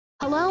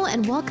Hello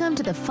and welcome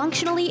to the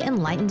Functionally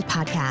Enlightened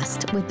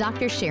podcast with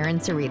Dr. Sharon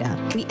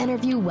Sarita. We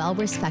interview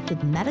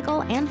well-respected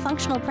medical and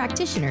functional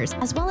practitioners,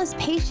 as well as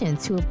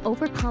patients who have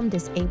overcome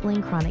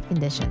disabling chronic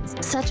conditions,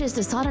 such as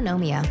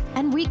dysautonomia,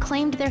 and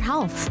reclaimed their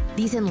health.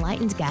 These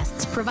enlightened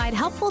guests provide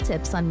helpful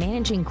tips on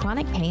managing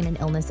chronic pain and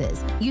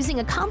illnesses,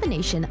 using a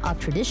combination of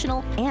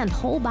traditional and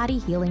whole-body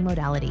healing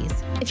modalities.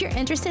 If you're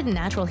interested in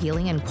natural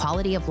healing and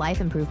quality of life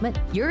improvement,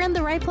 you're in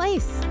the right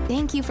place.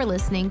 Thank you for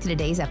listening to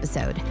today's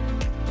episode.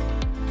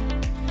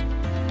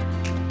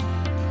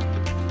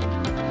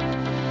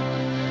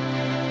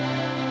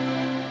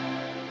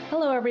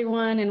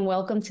 Everyone, and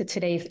welcome to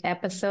today's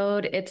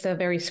episode. It's a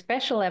very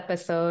special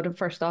episode.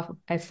 First off,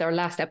 it's our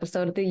last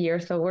episode of the year,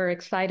 so we're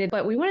excited,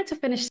 but we wanted to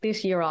finish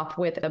this year off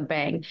with a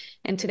bang.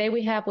 And today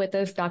we have with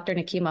us Dr.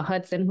 Niekema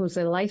Hudson, who's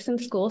a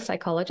licensed school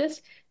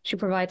psychologist. She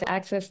provides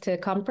access to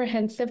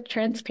comprehensive,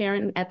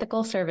 transparent, and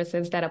ethical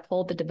services that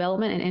uphold the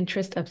development and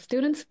interest of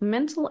students'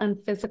 mental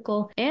and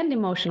physical and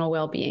emotional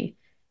well-being.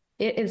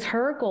 It is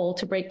her goal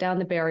to break down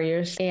the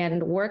barriers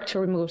and work to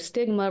remove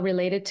stigma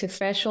related to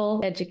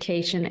special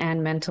education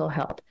and mental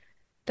health.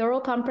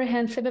 Thorough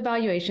comprehensive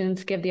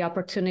evaluations give the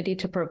opportunity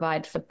to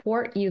provide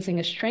support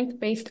using a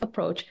strength-based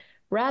approach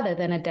rather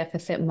than a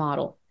deficit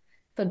model.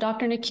 So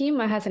Dr.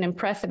 Nikeima has an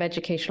impressive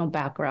educational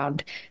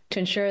background to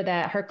ensure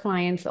that her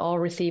clients all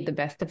receive the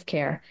best of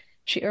care.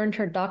 She earned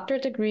her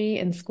doctorate degree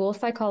in school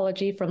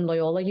psychology from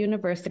Loyola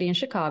University in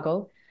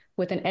Chicago,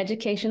 with an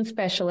education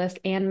specialist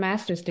and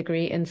master's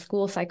degree in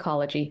school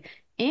psychology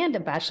and a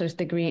bachelor's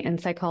degree in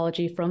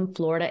psychology from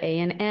Florida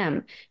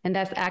A&M. And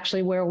that's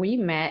actually where we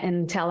met,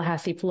 in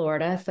Tallahassee,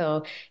 Florida.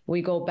 So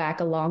we go back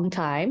a long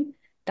time.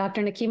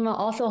 Dr. Nikeima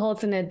also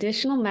holds an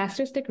additional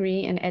master's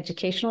degree in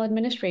educational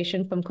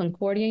administration from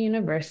Concordia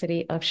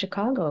University of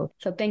Chicago.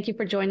 So thank you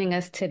for joining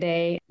us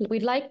today.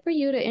 We'd like for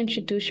you to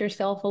introduce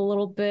yourself a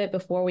little bit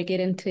before we get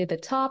into the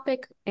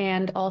topic,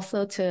 and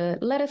also to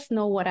let us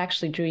know what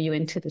actually drew you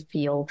into the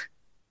field.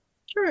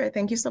 Sure.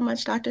 Thank you so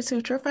much, Dr.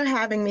 Sutra, for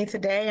having me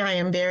today. I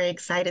am very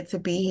excited to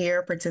be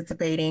here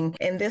participating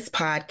in this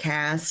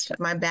podcast.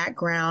 My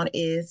background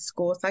is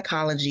school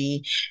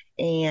psychology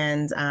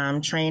and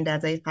trained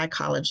as a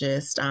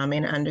psychologist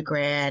in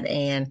undergrad.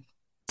 And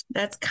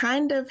that's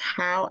kind of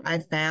how I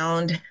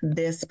found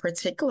this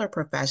particular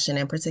profession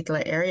and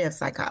particular area of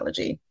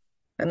psychology.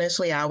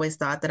 Initially, I always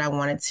thought that I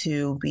wanted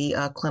to be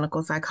a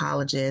clinical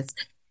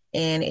psychologist.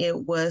 And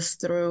it was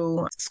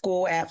through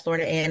school at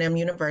Florida A&M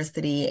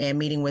University and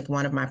meeting with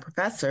one of my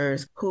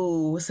professors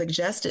who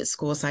suggested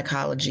school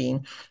psychology.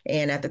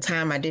 And at the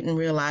time, I didn't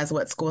realize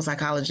what school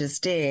psychologists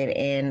did.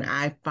 And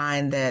I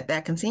find that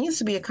that continues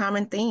to be a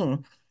common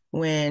theme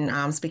when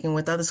I'm speaking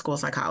with other school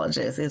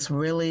psychologists. It's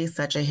really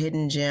such a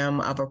hidden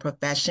gem of a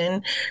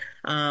profession,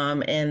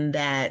 and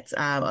that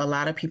a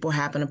lot of people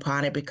happen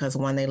upon it because,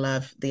 one, they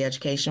love the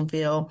education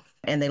field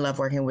and they love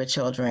working with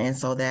children. And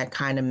so that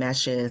kind of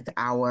meshes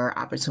our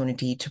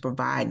opportunity to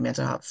provide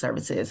mental health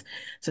services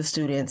to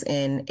students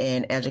in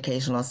an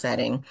educational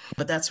setting.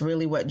 But that's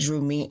really what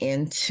drew me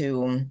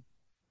into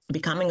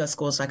becoming a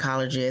school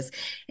psychologist,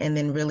 and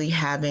then really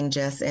having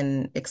just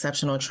an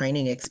exceptional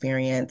training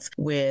experience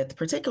with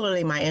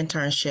particularly my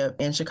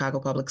internship in Chicago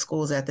Public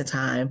Schools at the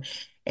time.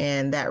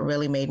 And that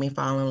really made me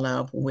fall in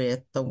love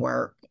with the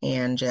work.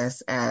 And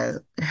just as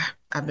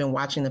I've been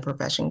watching the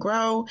profession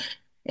grow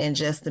and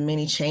just the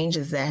many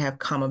changes that have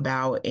come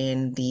about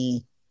in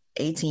the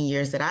 18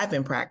 years that I've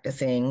been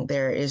practicing,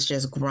 there is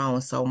just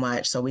grown so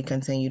much. So we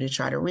continue to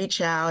try to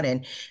reach out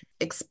and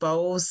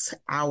expose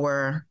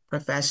our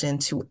profession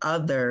to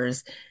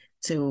others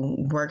to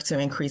work to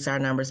increase our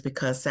numbers,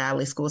 because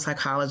sadly, school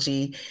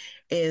psychology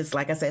is,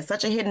 like I said,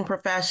 such a hidden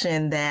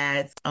profession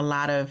that a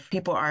lot of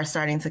people are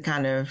starting to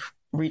kind of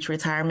reach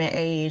retirement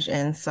age.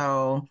 And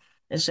so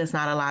it's just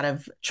not a lot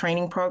of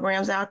training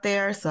programs out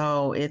there.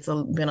 So it's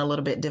been a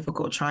little bit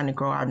difficult trying to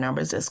grow our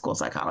numbers as school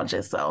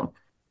psychologists. So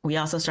we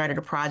also started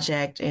a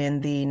project in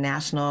the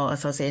National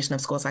Association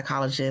of School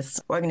Psychologists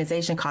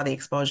organization called the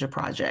Exposure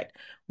Project,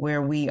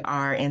 where we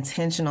are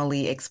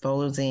intentionally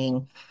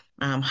exposing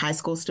high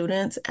school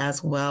students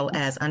as well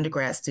as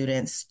undergrad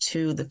students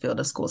to the field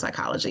of school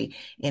psychology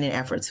in an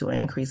effort to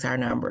increase our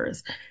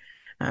numbers.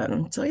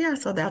 So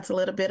that's a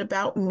little bit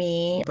about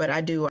me, but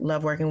I do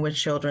love working with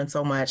children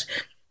so much.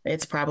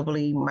 It's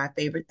probably my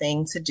favorite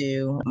thing to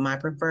do. My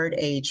preferred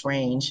age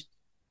range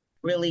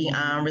really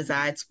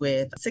resides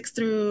with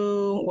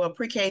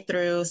pre-K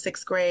through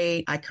sixth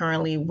grade. I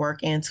currently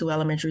work in 2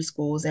 elementary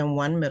schools and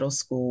 1 middle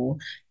school,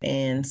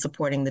 and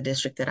supporting the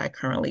district that I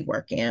currently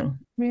work in.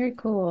 Very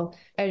cool.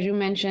 As you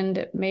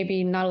mentioned,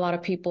 maybe not a lot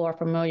of people are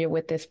familiar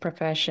with this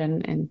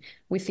profession, and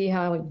we see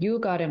how you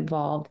got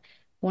involved.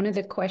 One of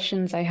the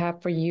questions I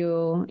have for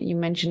you, you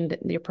mentioned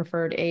your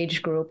preferred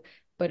age group.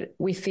 But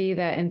we see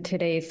that in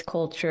today's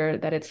culture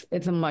that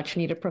it's a much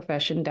needed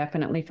profession,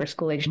 definitely for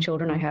school age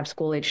children. I have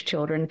school age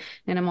children,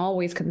 and I'm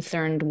always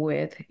concerned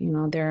with,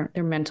 their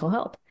mental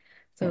health.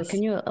 So yes.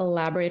 Can you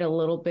elaborate a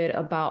little bit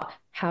about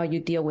how you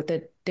deal with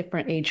the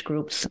different age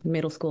groups,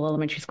 middle school,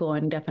 elementary school,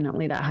 and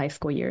definitely that high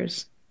school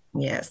years?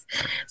 Yes.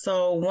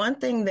 So one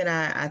thing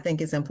that I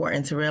think is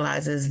important to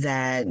realize is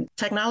that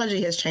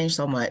technology has changed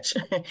so much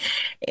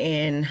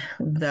in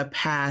the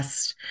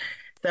past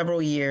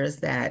several years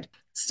that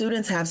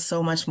students have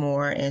so much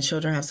more and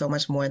children have so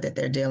much more that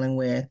they're dealing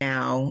with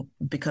now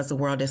because the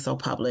world is so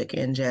public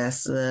and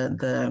just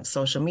the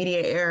social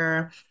media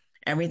era.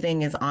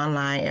 Everything is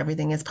online,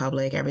 everything is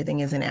public, everything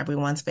is in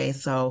everyone's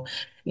face. So,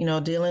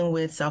 dealing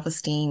with self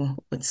esteem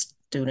with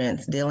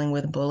students, dealing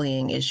with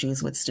bullying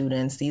issues with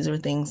students, these are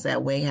things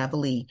that weigh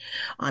heavily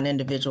on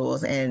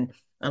individuals. And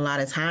a lot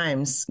of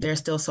times there's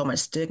still so much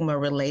stigma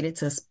related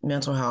to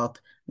mental health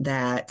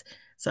that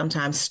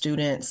sometimes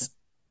students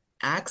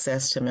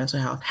access to mental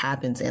health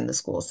happens in the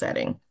school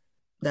setting.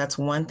 That's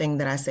one thing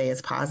that I say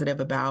is positive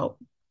about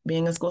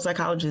being a school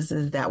psychologist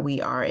is that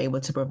we are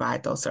able to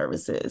provide those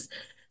services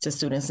to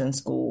students in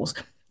schools.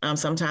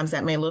 Sometimes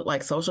that may look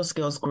like social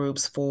skills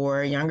groups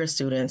for younger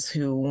students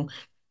who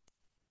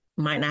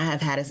might not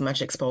have had as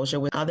much exposure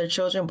with other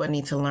children, but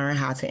need to learn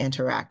how to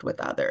interact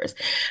with others.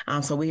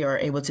 So we are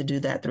able to do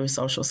that through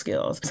social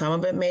skills. Some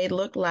of it may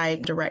look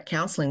like direct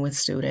counseling with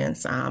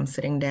students,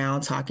 sitting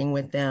down, talking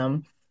with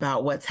them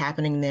about what's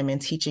happening to them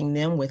and teaching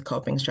them with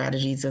coping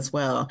strategies as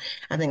well.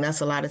 I think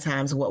that's a lot of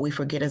times what we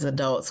forget as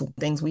adults,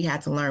 things we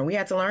had to learn. We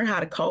had to learn how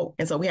to cope.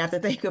 And so we have to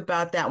think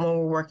about that when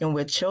we're working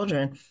with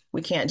children.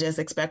 We can't just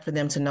expect for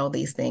them to know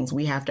these things.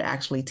 We have to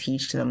actually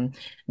teach them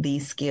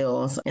these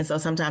skills. And so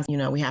sometimes,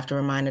 we have to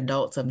remind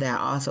adults of that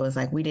also. It's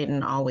like we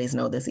didn't always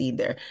know this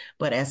either.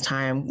 But as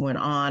time went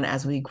on,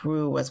 as we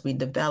grew, as we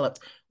developed,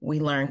 we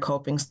learned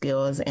coping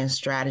skills and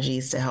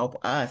strategies to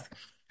help us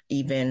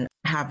even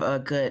have a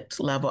good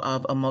level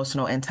of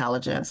emotional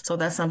intelligence. So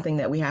that's something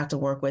that we have to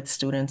work with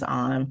students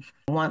on.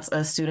 Once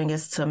a student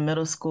gets to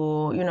middle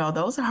school,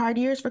 those are hard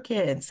years for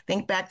kids.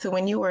 Think back to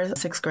when you were a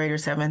sixth grader,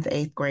 seventh,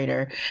 eighth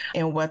grader,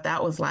 and what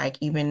that was like,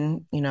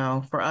 even,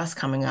 for us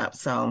coming up.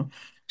 So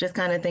just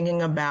kind of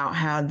thinking about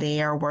how they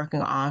are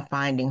working on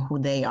finding who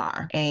they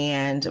are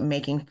and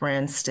making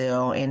friends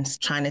still and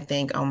trying to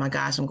think, oh my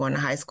gosh, I'm going to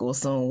high school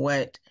soon.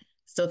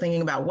 Still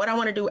thinking about what I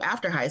want to do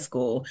after high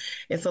school.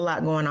 It's a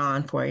lot going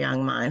on for a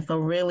young mind. So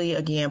really,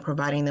 again,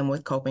 providing them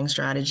with coping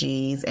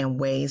strategies and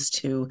ways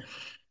to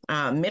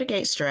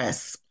mitigate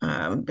stress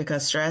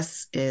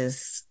because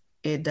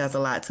it does a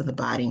lot to the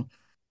body.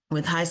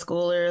 With high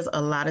schoolers,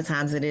 a lot of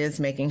times it is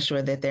making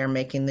sure that they're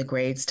making the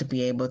grades to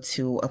be able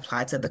to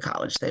apply to the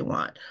college they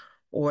want,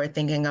 or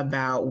thinking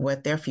about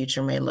what their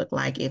future may look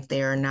like if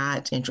they are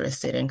not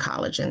interested in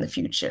college in the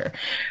future.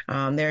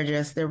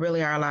 There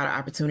really are a lot of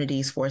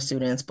opportunities for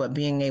students, but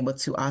being able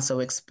to also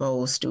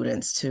expose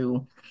students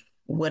to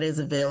what is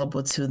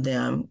available to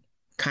them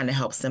kind of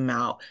helps them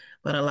out.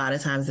 But a lot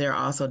of times they're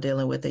also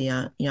dealing with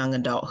the young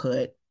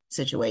adulthood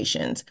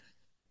situations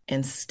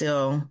and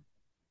still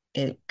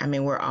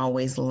we're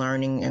always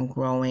learning and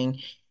growing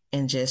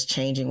and just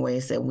changing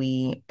ways that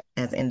we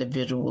as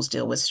individuals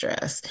deal with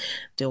stress,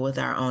 deal with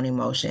our own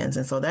emotions.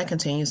 And so that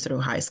continues through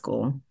high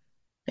school.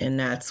 And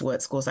that's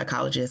what school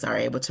psychologists are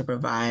able to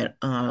provide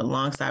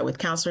alongside with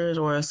counselors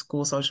or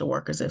school social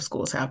workers if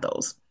schools have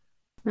those.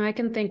 Now, I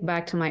can think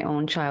back to my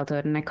own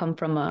childhood, and I come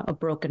from a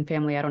broken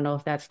family. I don't know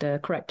if that's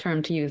the correct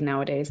term to use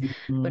nowadays,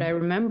 but I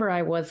Mm-hmm. remember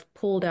I was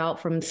pulled out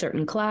from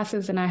certain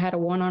classes and I had a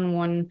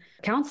one-on-one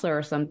counselor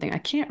or something. I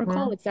can't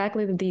recall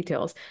exactly the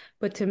details,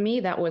 but to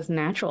me, that was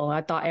natural.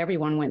 I thought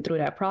everyone went through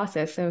that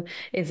process. So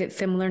is it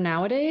similar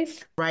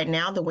nowadays? Right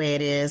now, the way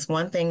it is,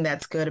 one thing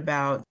that's good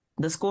about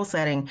the school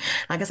setting,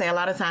 like I say, a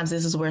lot of times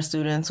this is where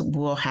students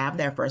will have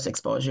their first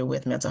exposure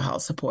with mental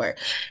health support.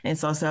 And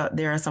so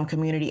there are some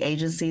community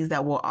agencies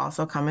that will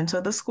also come into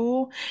the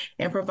school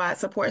and provide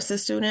supports to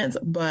students,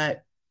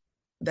 but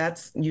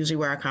that's usually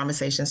where our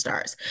conversation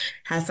starts.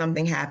 Has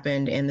something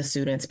happened in the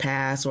student's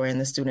past or in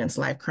the student's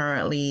life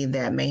currently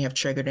that may have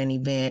triggered an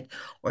event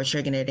or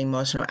triggered an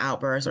emotional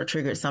outburst or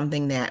triggered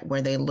something that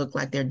where they look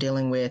like they're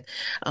dealing with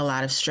a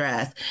lot of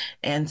stress?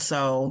 And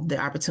so the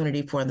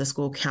opportunity for the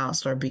school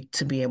counselor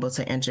to be able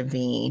to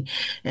intervene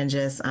and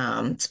just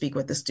speak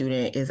with the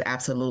student is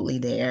absolutely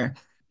there.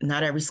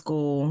 Not every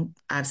school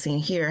I've seen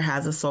here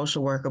has a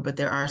social worker, but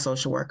there are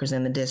social workers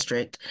in the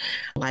district,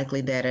 likely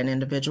that an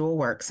individual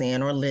works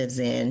in or lives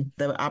in.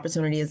 The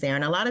opportunity is there.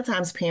 And a lot of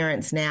times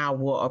parents now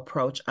will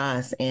approach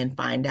us and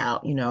find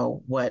out,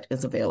 what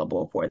is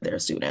available for their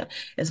student,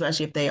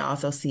 especially if they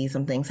also see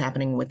some things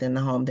happening within the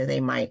home that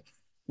they might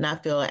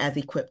not feel as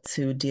equipped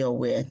to deal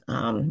with.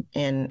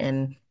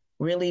 And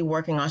really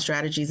working on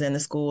strategies in the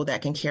school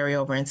that can carry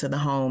over into the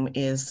home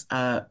is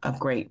of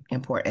great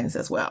importance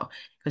as well,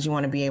 because you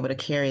want to be able to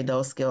carry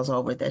those skills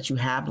over that you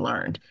have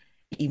learned,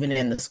 even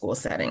in the school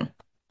setting.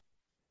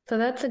 So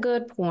that's a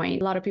good point.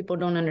 A lot of people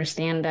don't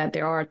understand that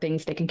there are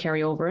things they can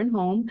carry over in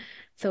home.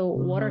 So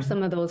what are Mm-hmm.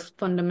 some of those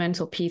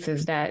fundamental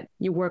pieces that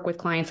you work with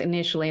clients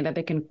initially that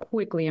they can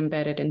quickly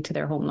embed it into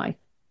their home life?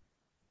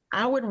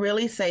 I would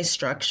really say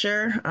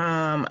structure.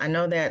 I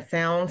know that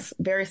sounds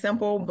very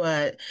simple,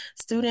 but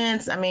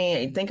students, I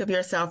mean, think of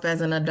yourself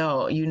as an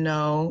adult. You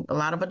know, a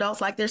lot of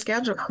adults like their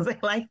schedules. They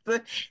like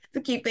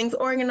to keep things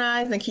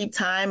organized and keep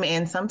time.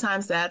 And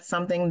sometimes that's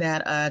something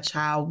that a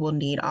child will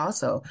need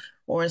also,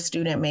 or a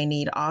student may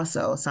need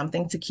also,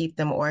 something to keep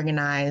them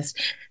organized,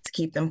 to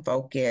keep them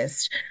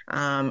focused.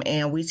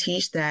 And we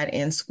teach that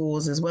in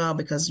schools as well,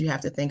 because you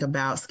have to think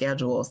about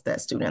schedules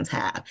that students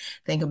have.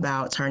 Think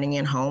about turning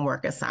in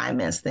homework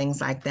assignments,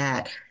 things like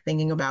that.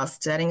 Thinking about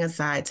setting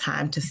aside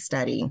time to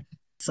study.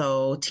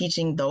 So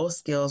teaching those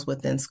skills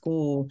within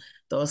school,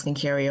 those can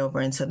carry over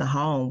into the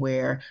home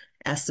where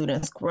as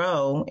students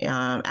grow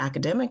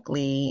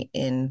academically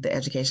in the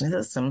education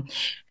system,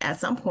 at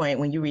some point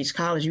when you reach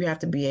college, you have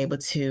to be able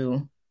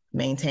to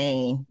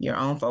maintain your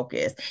own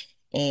focus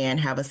and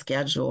have a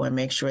schedule and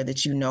make sure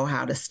that you know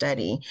how to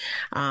study.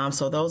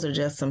 So those are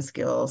just some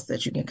skills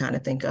that you can kind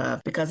of think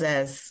of, because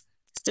as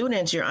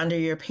students, you're under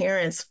your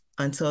parents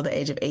until the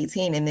age of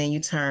 18, and then you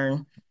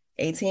turn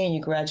 18,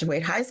 you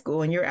graduate high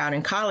school, and you're out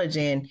in college,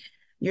 and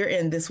you're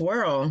in this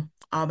world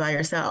all by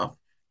yourself.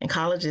 And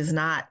college is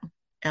not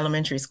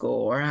elementary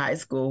school or high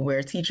school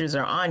where teachers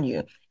are on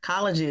you.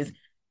 College is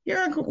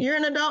you're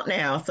an adult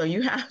now, so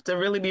you have to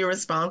really be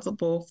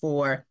responsible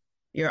for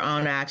your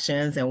own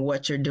actions and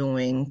what you're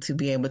doing to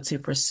be able to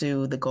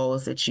pursue the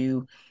goals that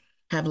you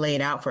have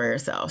laid out for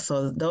yourself.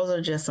 So those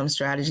are just some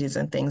strategies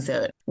and things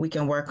that we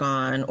can work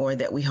on or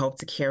that we hope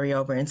to carry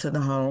over into the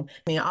home.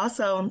 I mean,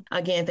 also,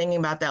 again, thinking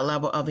about that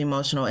level of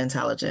emotional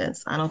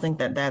intelligence. I don't think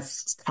that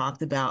that's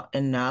talked about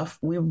enough.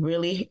 We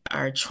really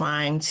are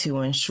trying to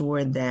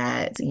ensure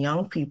that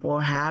young people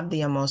have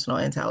the emotional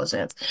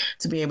intelligence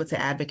to be able to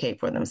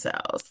advocate for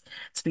themselves,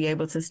 to be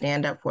able to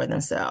stand up for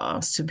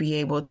themselves, to be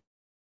able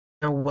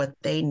what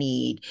they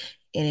need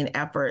in an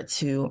effort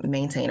to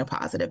maintain a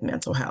positive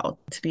mental health,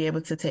 to be able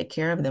to take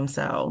care of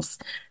themselves,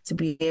 to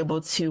be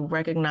able to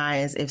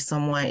recognize if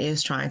someone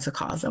is trying to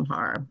cause them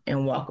harm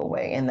and walk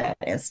away in that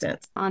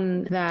instance.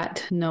 On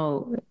that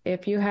note,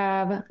 if you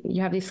have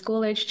these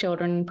school age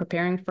children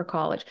preparing for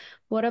college,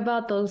 what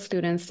about those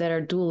students that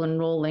are dual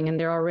enrolling and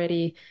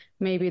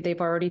maybe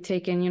they've already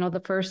taken,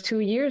 the first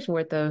 2 years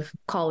worth of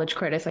college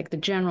credits, like the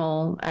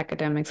general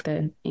academics,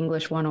 the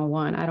English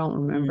 101. I don't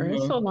remember.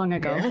 It's so long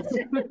ago.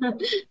 Yeah.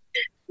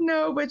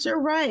 No, but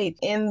you're right.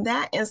 In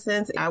that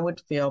instance, I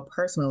would feel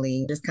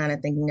personally just kind of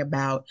thinking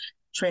about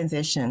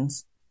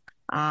transitions,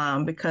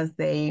 because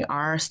they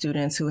are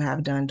students who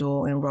have done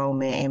dual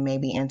enrollment and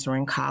maybe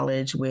entering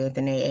college with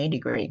an AA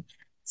degree.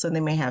 So they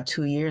may have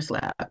 2 years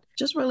left.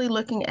 Just really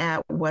looking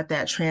at what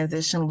that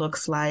transition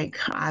looks like.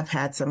 I've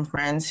had some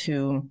friends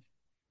who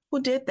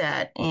did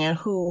that and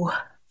who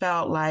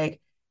felt like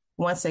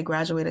once they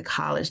graduated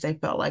college, they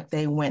felt like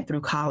they went through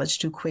college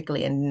too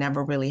quickly and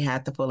never really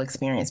had the full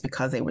experience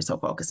because they were so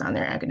focused on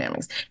their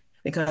academics,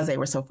 because they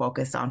were so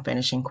focused on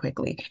finishing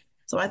quickly.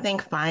 So I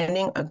think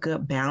finding a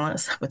good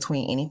balance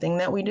between anything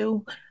that we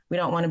do, we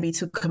don't want to be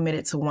too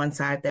committed to one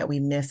side that we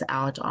miss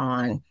out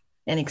on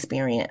an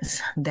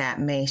experience that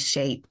may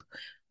shape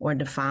or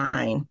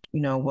define,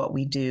 what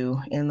we do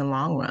in the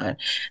long run,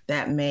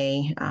 that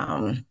may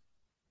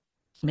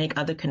make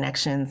other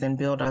connections and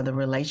build other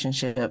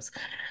relationships.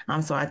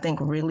 So I think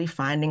really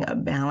finding a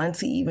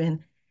balance,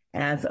 even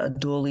as a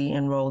dually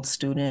enrolled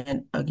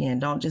student, again,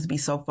 don't just be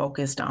so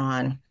focused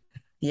on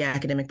the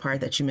academic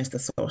part that you miss the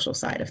social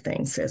side of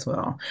things as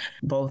well.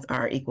 Both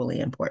are equally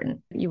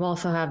important. You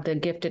also have the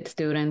gifted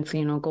students,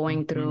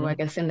 going through, I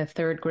guess in the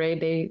third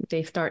grade,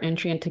 they start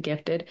entry into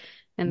gifted.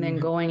 And then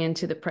going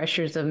into the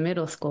pressures of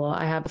middle school.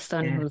 I have a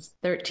son who's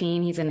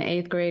 13. He's in the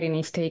eighth grade and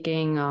he's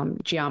taking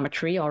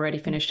geometry, already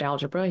finished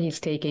algebra. He's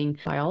taking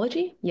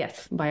biology.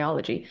 Yes,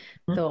 biology.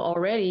 So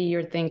already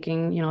you're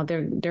thinking,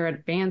 they're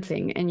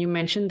advancing. And you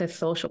mentioned the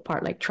social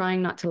part, like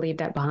trying not to leave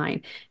that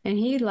behind. And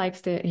he likes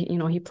to,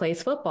 he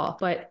plays football,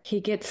 but he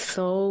gets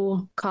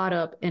so caught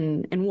up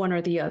in one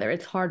or the other.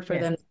 It's hard for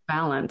them to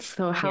balance.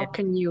 So how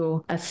can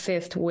you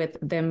assist with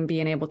them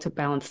being able to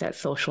balance that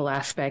social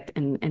aspect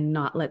and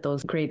not let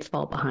those grades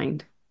fall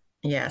behind?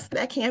 Yes,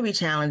 that can be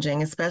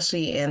challenging,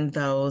 especially in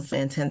those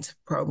intensive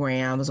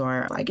programs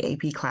or like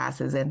AP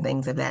classes and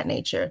things of that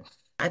nature.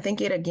 I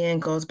think it again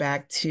goes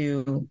back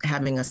to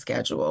having a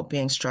schedule,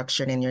 being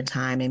structured in your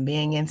time, and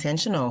being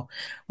intentional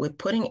with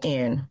putting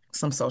in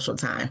some social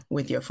time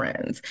with your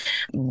friends,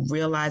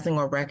 realizing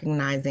or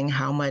recognizing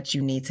how much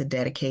you need to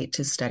dedicate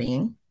to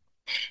studying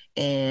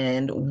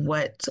and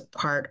what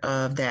part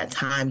of that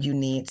time you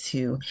need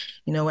to,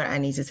 I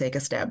need to take a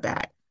step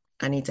back.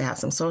 I need to have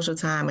some social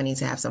time. I need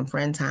to have some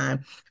friend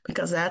time,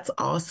 because that's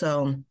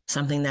also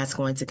something that's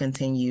going to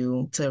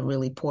continue to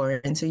really pour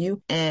into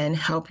you and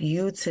help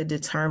you to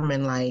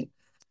determine, like,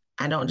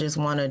 I don't just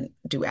want to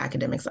do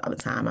academics all the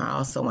time. I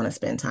also want to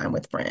spend time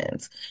with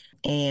friends,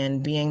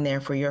 and being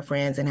there for your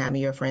friends and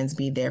having your friends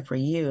be there for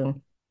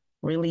you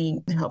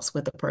really helps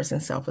with a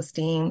person's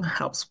self-esteem,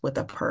 helps with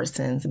a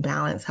person's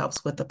balance,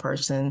 helps with the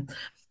person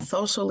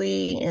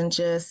socially, and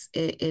just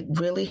it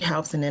really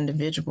helps an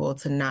individual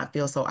to not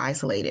feel so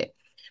isolated,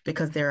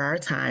 because there are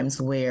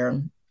times where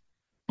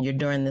You're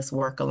doing this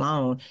work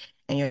alone,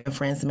 and your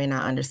friends may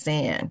not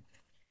understand.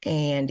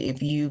 And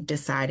if you've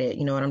decided,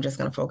 you know what, I'm just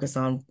going to focus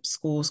on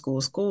school,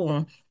 school,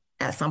 school,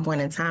 at some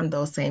point in time,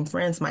 those same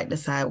friends might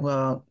decide,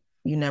 well,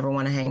 you never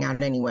want to hang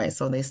out anyway.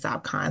 So they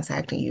stop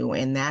contacting you,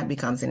 and that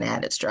becomes an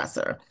added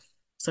stressor.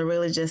 So,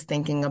 really, just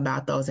thinking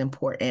about those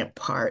important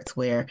parts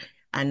where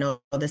I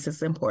know this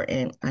is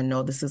important. I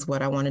know this is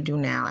what I want to do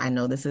now. I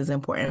know this is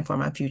important for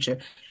my future,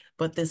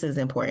 but this is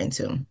important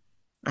too.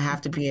 I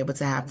have to be able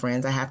to have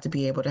friends. I have to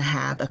be able to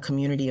have a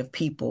community of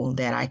people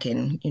that I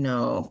can,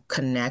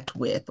 connect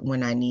with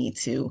when I need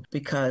to,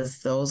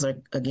 because those are,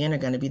 again, are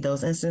going to be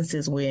those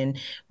instances where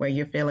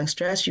you're feeling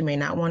stressed. You may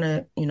not want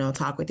to,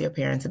 talk with your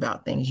parents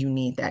about things. You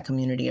need that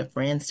community of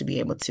friends to be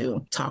able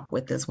to talk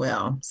with as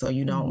well. So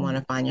you don't want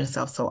to find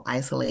yourself so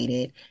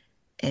isolated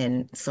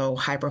and so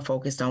hyper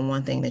focused on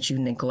one thing that you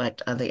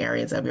neglect other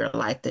areas of your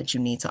life that you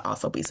need to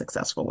also be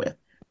successful with.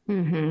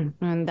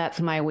 And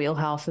that's my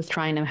wheelhouse, is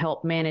trying to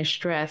help manage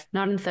stress,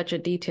 not in such a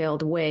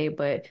detailed way,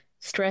 but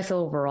stress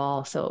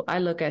overall. So I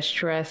look at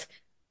stress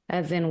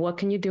as in what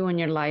can you do in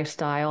your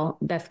lifestyle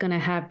that's going to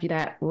have you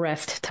that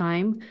rest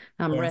time,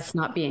 Yes. rest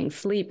not being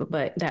sleep,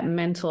 but that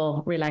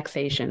mental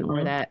relaxation, or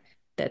Mm-hmm. that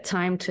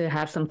time to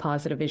have some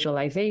positive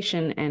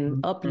visualization and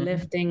Mm-hmm.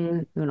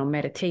 uplifting,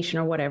 meditation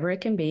or whatever it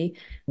can be.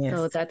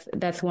 So Yes.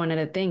 that's one of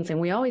the things. And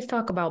we always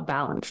talk about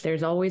balance.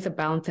 There's always a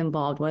balance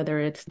involved, whether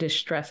it's the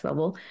stress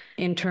level,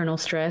 internal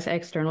stress,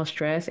 external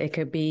stress. It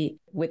could be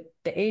with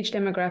the age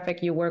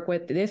demographic you work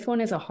with. This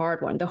one is a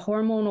hard one. The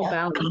hormonal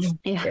balance.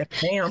 Yeah. Yes,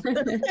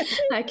 ma'am.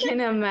 I can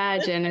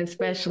imagine,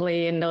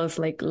 especially in those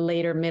like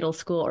later middle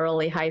school,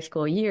 early high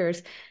school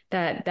years,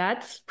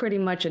 that's pretty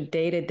much a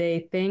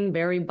day-to-day thing,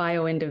 very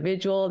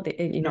bio-individual.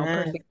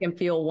 Yeah. Person can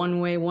feel one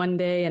way one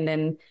day and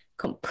then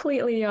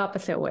completely the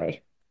opposite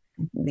way.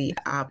 The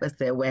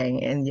opposite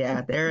way. And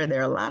yeah, there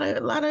are a lot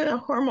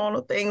of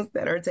hormonal things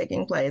that are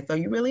taking place. So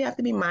you really have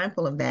to be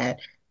mindful of that.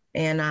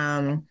 And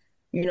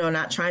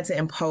not trying to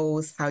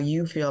impose how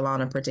you feel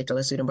on a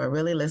particular student, but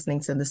really listening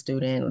to the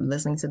student,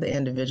 listening to the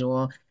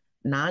individual,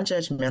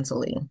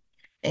 non-judgmentally.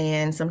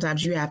 And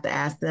sometimes you have to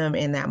ask them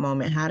in that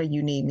moment, how do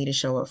you need me to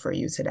show up for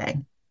you today?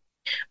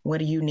 What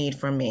do you need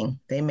from me?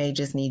 They may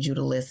just need you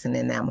to listen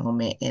in that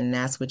moment, and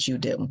that's what you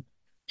do.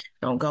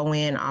 Don't go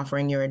in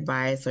offering your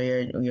advice or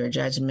your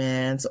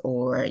judgments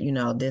or,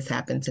 this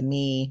happened to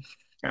me.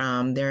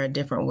 There are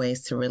different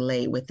ways to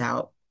relate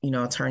without,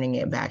 turning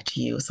it back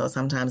to you. So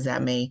sometimes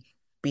that may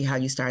be how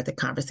you start the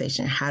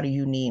conversation. How do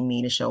you need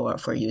me to show up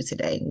for you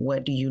today?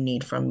 What do you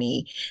need from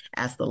me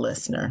as the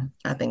listener?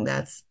 I think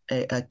that's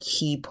a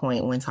key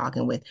point when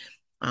talking with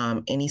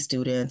any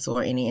students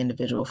or any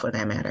individual for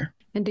that matter.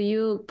 And do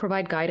you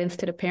provide guidance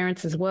to the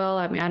parents as well?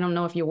 I mean, I don't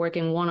know if you're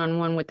working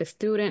one-on-one with the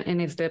student,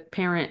 and is the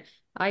parent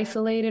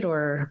isolated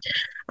or?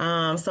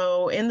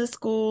 So in the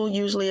school,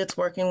 usually it's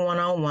working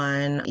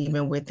one-on-one,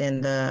 even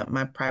within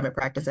my private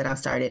practice that I've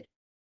started,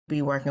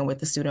 be working with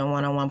the student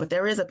one-on-one, but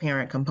there is a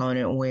parent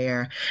component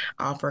where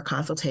I offer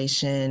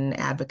consultation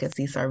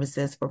advocacy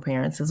services for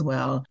parents as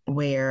well,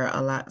 where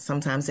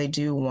sometimes they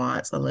do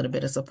want a little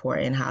bit of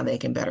support in how they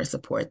can better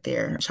support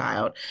their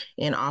child.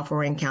 In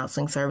offering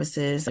counseling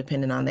services,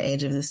 depending on the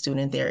age of the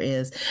student, there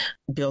is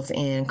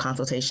built-in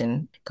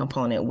consultation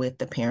component with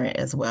the parent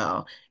as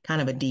well,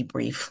 kind of a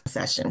debrief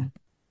session.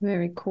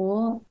 Very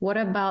cool. What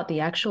about the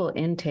actual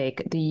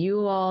intake?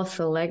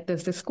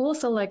 Does the school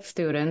select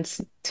students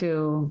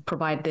to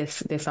provide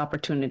this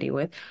opportunity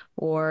with,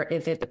 or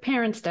is it the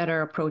parents that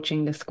are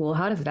approaching the school?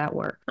 How does that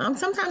work?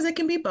 Sometimes it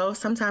can be both.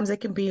 Sometimes it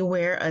can be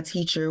where a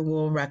teacher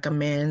will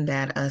recommend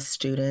that a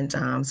student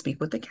speak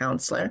with the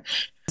counselor.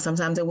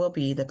 Sometimes it will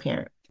be the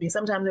parent.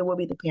 Sometimes it will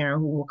be the parent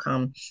who will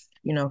come,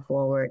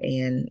 forward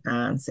and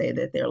say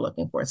that they're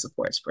looking for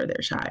supports for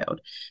their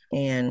child.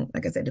 And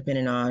like I said,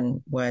 depending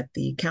on what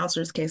the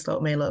counselor's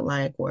caseload may look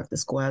like, or if the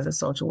school has a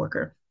social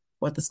worker,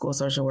 what the school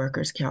social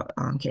worker's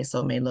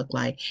caseload may look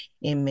like,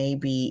 it may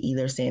be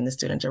either seeing the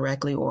student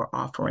directly or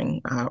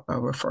offering a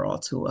referral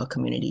to a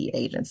community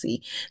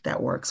agency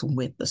that works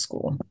with the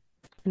school.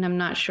 And I'm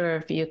not sure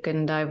if you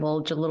can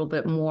divulge a little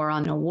bit more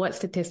on what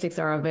statistics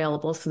are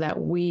available so that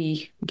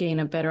we gain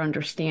a better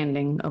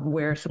understanding of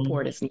where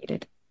support is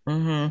needed.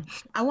 Mm-hmm.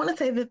 I want to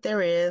say that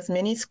there is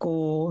many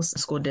school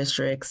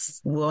districts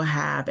will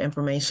have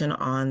information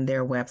on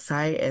their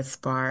website as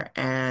far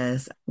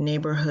as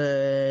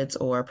neighborhoods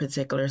or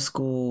particular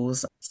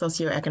schools'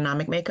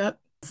 socioeconomic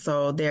makeup.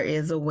 So there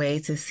is a way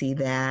to see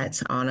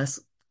that on a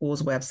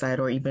school's website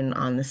or even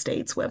on the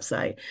state's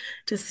website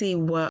to see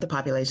what the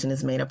population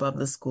is made up of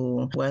the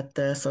school, what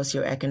the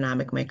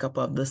socioeconomic makeup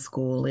of the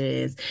school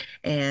is.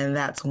 And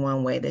that's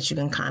one way that you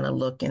can kind of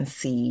look and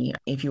see,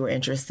 if you were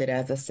interested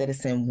as a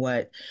citizen,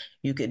 what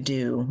you could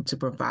do to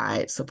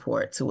provide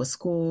support to a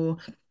school,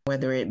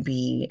 whether it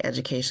be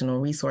educational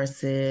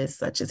resources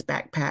such as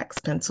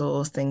backpacks,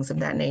 pencils, things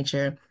of that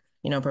nature.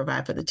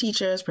 Provide for the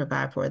teachers,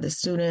 provide for the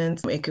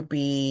students. It could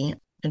be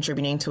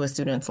contributing to a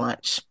student's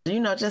lunch.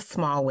 Just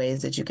small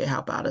ways that you could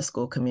help out a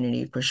school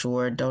community for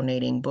sure.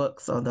 Donating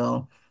books,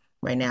 although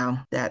right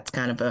now that's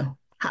kind of a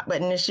hot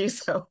button issue,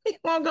 so we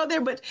won't go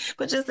there. But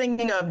just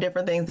thinking of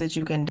different things that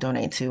you can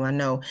donate to. I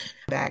know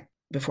back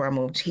before I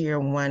moved here,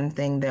 one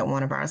thing that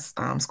one of our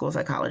school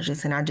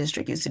psychologists in our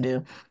district used to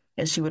do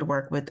is she would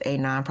work with a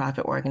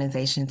nonprofit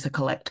organization to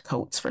collect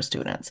coats for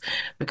students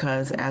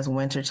because as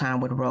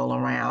wintertime would roll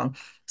around,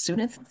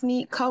 students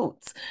need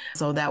coats.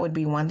 So that would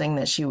be one thing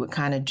that she would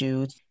kind of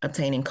do,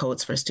 obtaining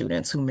coats for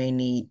students who may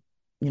need,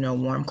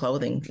 warm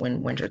clothing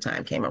when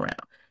wintertime came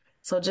around.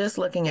 So just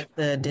looking at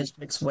the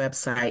district's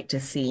website to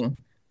see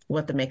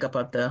what the makeup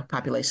of the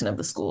population of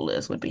the school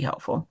is would be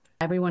helpful.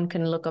 Everyone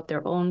can look up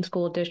their own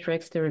school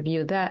districts to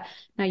review that.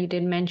 Now, you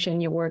did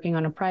mention you're working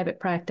on a private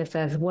practice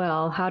as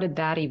well. How did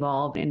that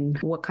evolve and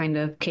what kind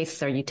of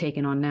cases are you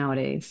taking on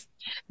nowadays?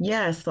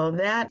 Yeah, so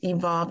that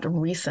evolved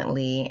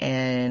recently,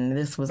 and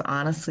this was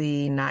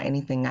honestly not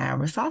anything I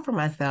ever saw for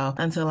myself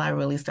until I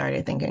really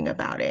started thinking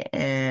about it.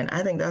 And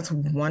I think that's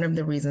one of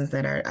the reasons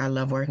that I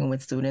love working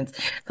with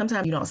students.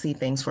 Sometimes you don't see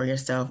things for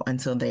yourself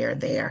until they are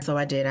there. So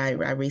I did. I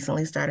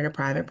recently started a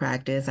private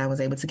practice. I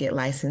was able to get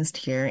licensed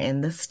here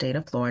in the state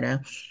of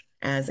Florida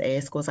as a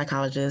school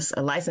psychologist,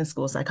 a licensed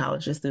school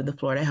psychologist through the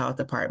Florida Health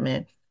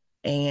Department,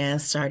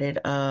 and started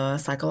a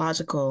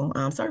psychological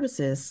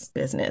services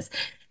business.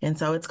 And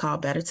so it's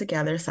called Better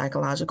Together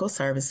Psychological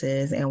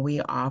Services. And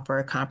we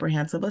offer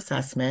comprehensive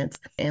assessments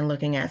in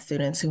looking at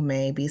students who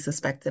may be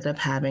suspected of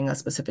having a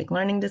specific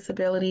learning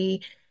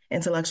disability,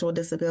 intellectual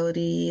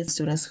disabilities,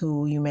 students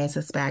who you may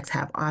suspect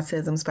have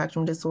autism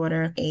spectrum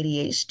disorder,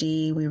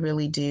 ADHD. We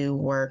really do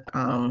work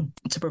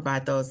to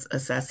provide those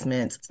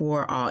assessments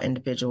for all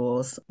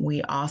individuals.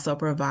 We also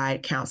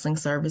provide counseling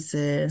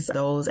services.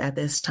 Those at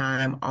this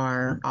time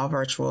are all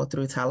virtual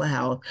through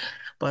telehealth,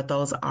 but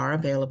those are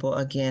available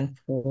again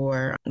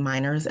for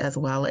minors as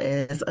well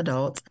as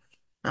adults.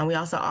 We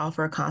also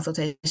offer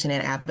consultation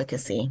and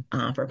advocacy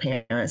for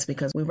parents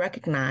because we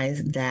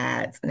recognize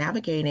that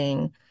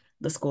navigating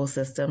the school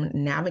system,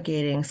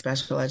 navigating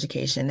special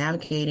education,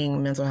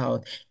 navigating mental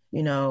health,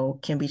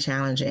 can be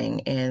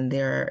challenging. And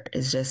there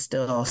is just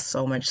still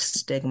so much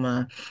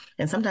stigma.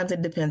 And sometimes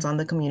it depends on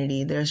the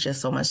community. There's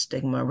just so much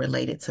stigma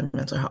related to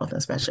mental health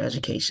and special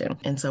education.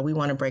 And so we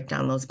want to break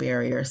down those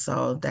barriers.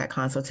 So that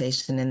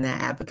consultation and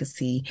that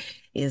advocacy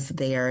is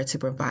there to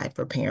provide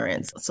for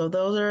parents. So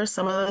those are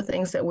some of the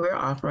things that we're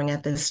offering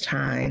at this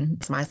time.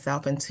 It's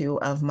myself and two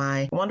of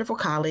my wonderful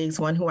colleagues,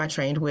 one who I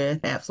trained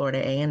with at Florida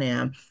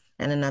A&M,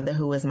 and another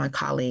who is my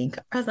colleague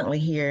presently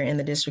here in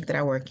the district that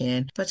I work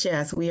in. But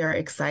yes, we are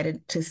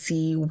excited to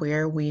see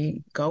where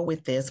we go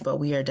with this,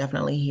 but we are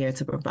definitely here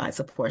to provide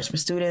supports for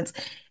students,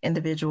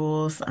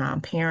 individuals,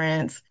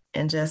 parents,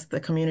 and just the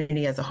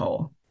community as a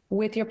whole.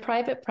 With your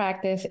private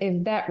practice,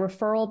 is that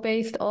referral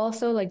based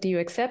also? Like, do you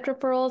accept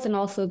referrals? And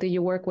also, do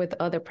you work with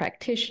other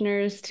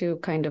practitioners to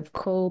kind of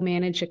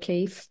co-manage a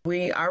case?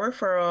 We are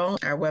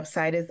referral. Our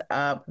website is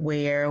up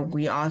where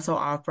we also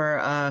offer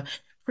a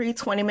free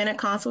 20-minute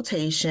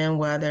consultation,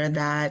 whether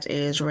that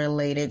is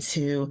related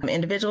to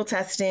individual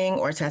testing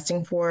or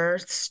testing for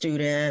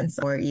students,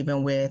 or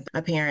even with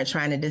a parent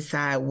trying to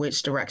decide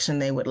which direction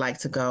they would like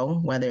to go,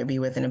 whether it be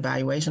with an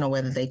evaluation or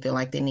whether they feel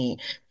like they need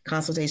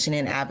consultation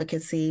and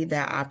advocacy.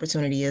 That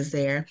opportunity is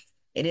there.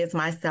 It is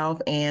myself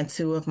and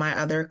two of my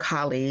other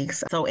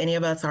colleagues. So any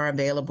of us are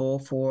available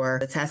for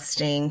the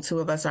testing. Two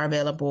of us are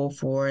available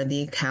for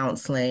the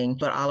counseling,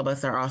 but all of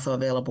us are also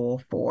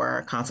available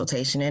for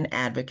consultation and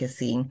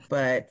advocacy,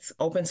 but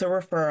open to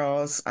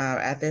referrals.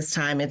 At this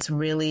time, it's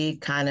really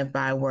kind of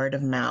by word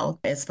of mouth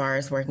as far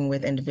as working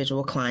with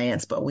individual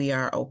clients, but we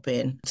are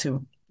open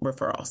to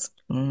referrals.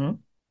 Mm-hmm.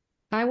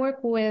 I work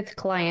with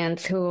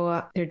clients who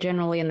they're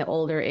generally in the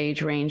older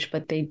age range,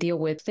 but they deal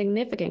with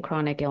significant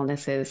chronic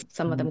illnesses,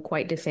 some of them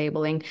quite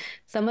disabling,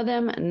 some of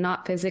them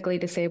not physically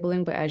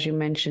disabling, but as you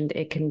mentioned,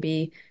 it can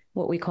be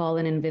what we call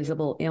an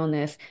invisible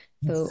illness.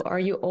 So are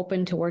you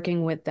open to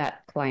working with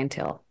that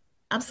clientele?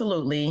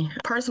 Absolutely.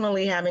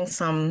 Personally, having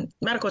some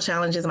medical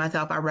challenges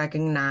myself, I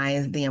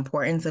recognize the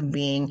importance of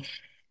being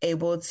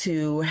able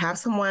to have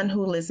someone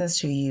who listens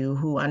to you,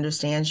 who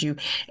understands you,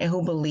 and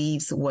who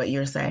believes what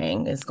you're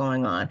saying is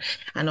going on.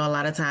 I know a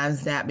lot of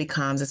times that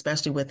becomes,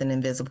 especially with an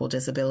invisible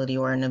disability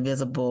or an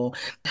invisible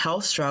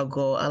health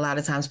struggle, a lot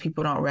of times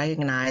people don't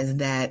recognize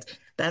that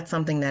that's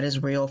something that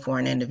is real for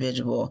an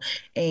individual.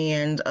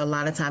 And a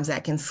lot of times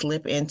that can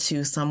slip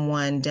into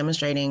someone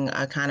demonstrating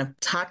a kind of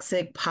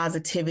toxic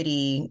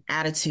positivity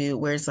attitude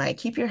where it's like,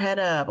 keep your head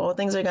up. Oh,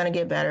 things are going to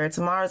get better.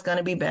 Tomorrow's going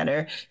to be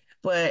better.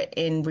 But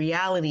in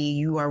reality,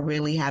 you are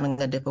really having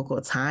a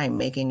difficult time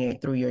making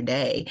it through your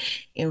day.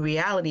 In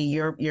reality,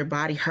 your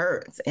body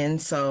hurts.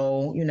 And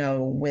so,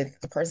 with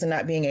a person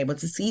not being able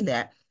to see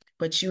that,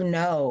 but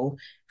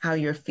how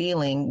you're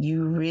feeling,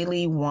 you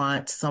really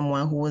want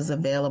someone who is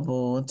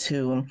available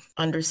to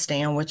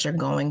understand what you're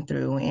going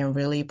through and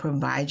really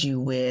provide you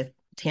with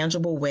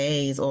tangible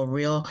ways or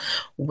real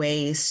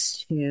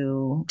ways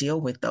to deal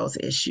with those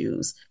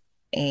issues,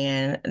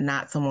 and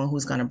not someone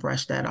who's going to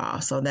brush that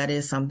off. So that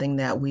is something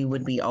that we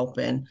would be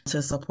open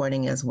to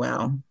supporting as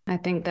well. I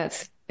think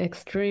that's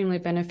extremely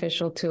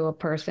beneficial to a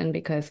person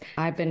because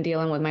I've been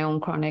dealing with my own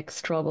chronic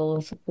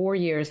struggles 4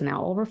 years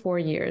now, over 4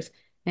 years.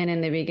 And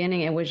in the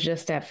beginning, it was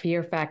just that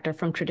fear factor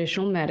from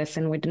traditional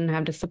medicine. We didn't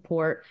have the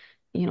support,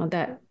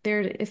 that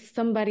there is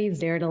somebody's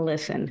there to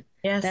listen.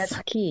 Yes. That's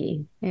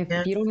key. If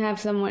Yes. you don't have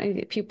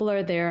someone, people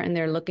are there and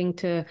they're looking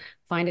to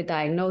find a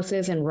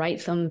diagnosis and write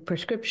some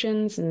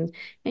prescriptions and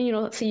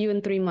see you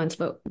in 3 months.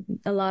 But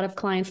a lot of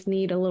clients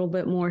need a little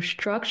bit more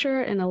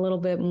structure and a little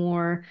bit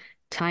more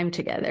time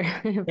together,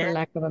 for Yes.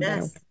 lack of a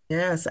better word. Yes.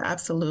 Yes,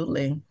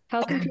 absolutely.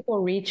 How can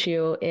people reach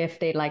you if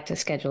they'd like to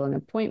schedule an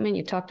appointment?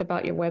 You talked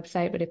about your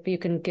website, but if you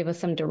can give us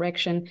some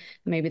direction,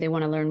 maybe they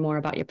want to learn more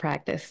about your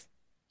practice.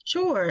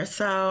 Sure.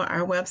 So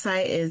our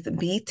website is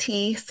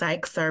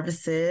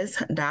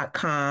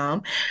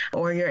btpsychservices.com,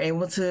 or you're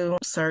able to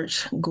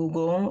search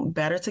Google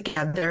Better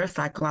Together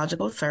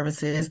Psychological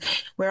Services.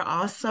 We're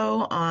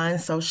also on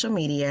social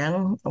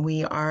media.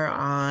 We are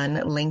on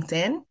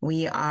LinkedIn,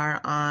 we are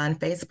on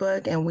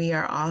Facebook, and we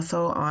are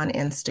also on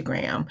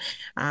Instagram.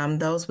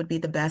 Those would be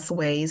the best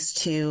ways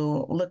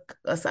to look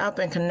us up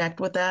and connect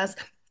with us.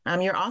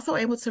 You're also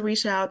able to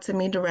reach out to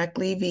me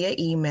directly via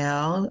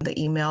email.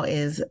 The email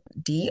is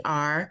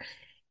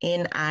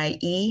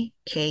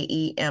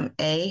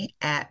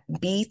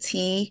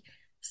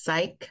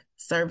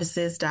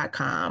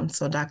drnikema@btpsychservices.com.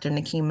 So Dr.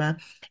 Nikeima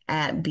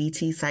at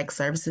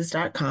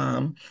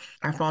btpsychservices.com.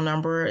 Our phone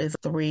number is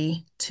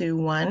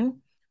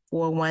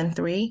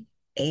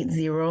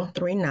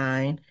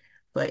 321-413-8039.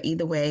 But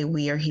either way,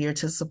 we are here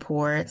to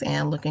support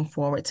and looking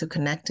forward to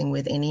connecting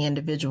with any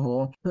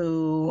individual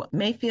who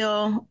may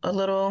feel a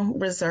little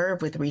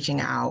reserved with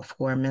reaching out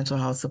for mental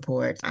health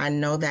support. I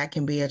know that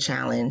can be a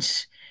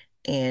challenge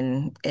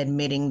in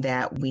admitting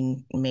that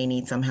we may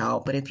need some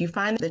help. But if you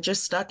find that you're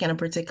stuck in a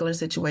particular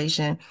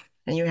situation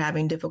and you're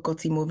having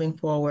difficulty moving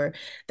forward,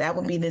 that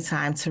would be the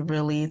time to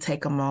really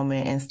take a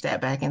moment and step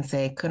back and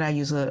say, could I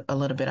use a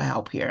little bit of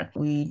help here?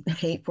 We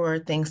hate for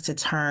things to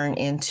turn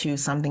into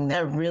something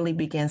that really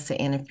begins to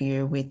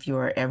interfere with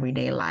your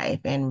everyday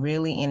life and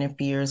really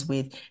interferes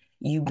with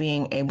you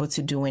being able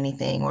to do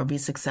anything or be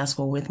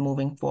successful with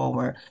moving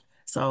forward.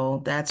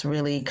 So that's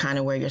really kind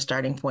of where your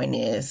starting point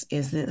is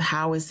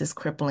how is this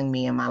crippling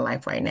me in my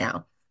life right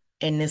now?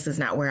 And this is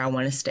not where I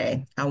want to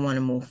stay. I want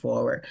to move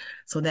forward.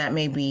 So that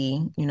may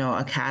be,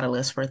 a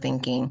catalyst for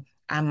thinking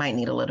I might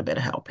need a little bit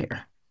of help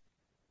here.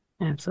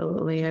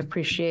 Absolutely. I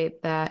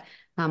appreciate that.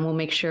 We'll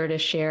make sure to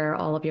share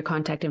all of your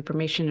contact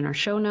information in our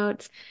show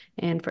notes.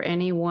 And for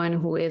anyone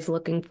who is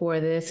looking for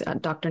this,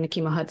 Dr.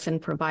 Niekema Hudson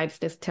provides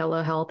this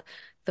telehealth.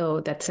 So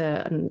that's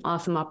an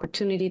awesome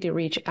opportunity to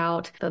reach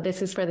out. So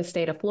this is for the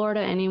state of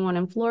Florida. Anyone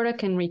in Florida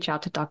can reach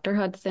out to Dr.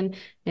 Hudson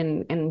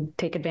and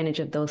take advantage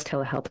of those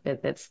telehealth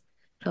visits.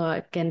 So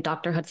again,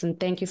 Dr. Hudson,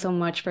 thank you so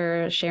much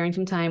for sharing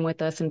some time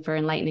with us and for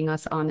enlightening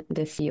us on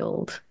this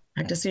field.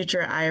 Dr.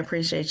 Sutra, I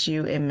appreciate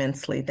you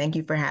immensely. Thank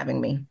you for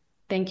having me.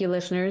 Thank you,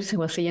 listeners.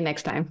 We'll see you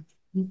next time.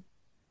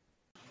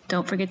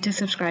 Don't forget to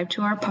subscribe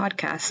to our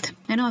podcast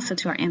and also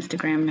to our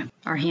Instagram.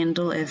 Our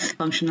handle is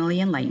Functionally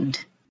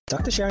Enlightened.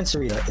 Dr. Sharon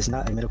Sarita is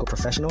not a medical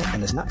professional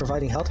and is not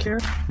providing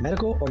healthcare,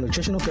 medical, or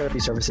nutritional therapy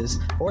services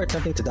or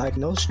attempting to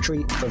diagnose,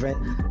 treat, prevent,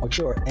 or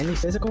cure any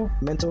physical,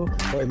 mental,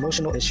 or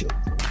emotional issue.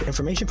 The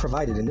information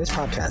provided in this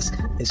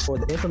podcast is for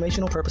the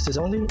informational purposes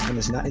only and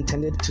is not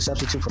intended to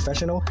substitute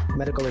professional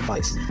medical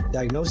advice,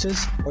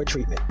 diagnosis, or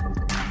treatment.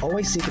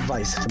 Always seek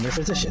advice from your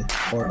physician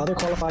or other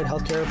qualified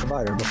healthcare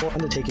provider before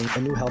undertaking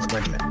a new health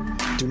regimen.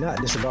 Do not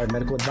disregard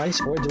medical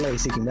advice or delay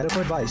seeking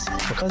medical advice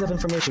because of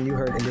information you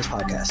heard in this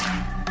podcast.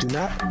 Do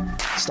not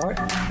start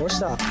or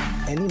stop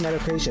any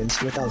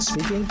medications without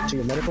speaking to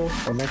your medical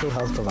or mental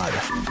health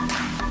provider.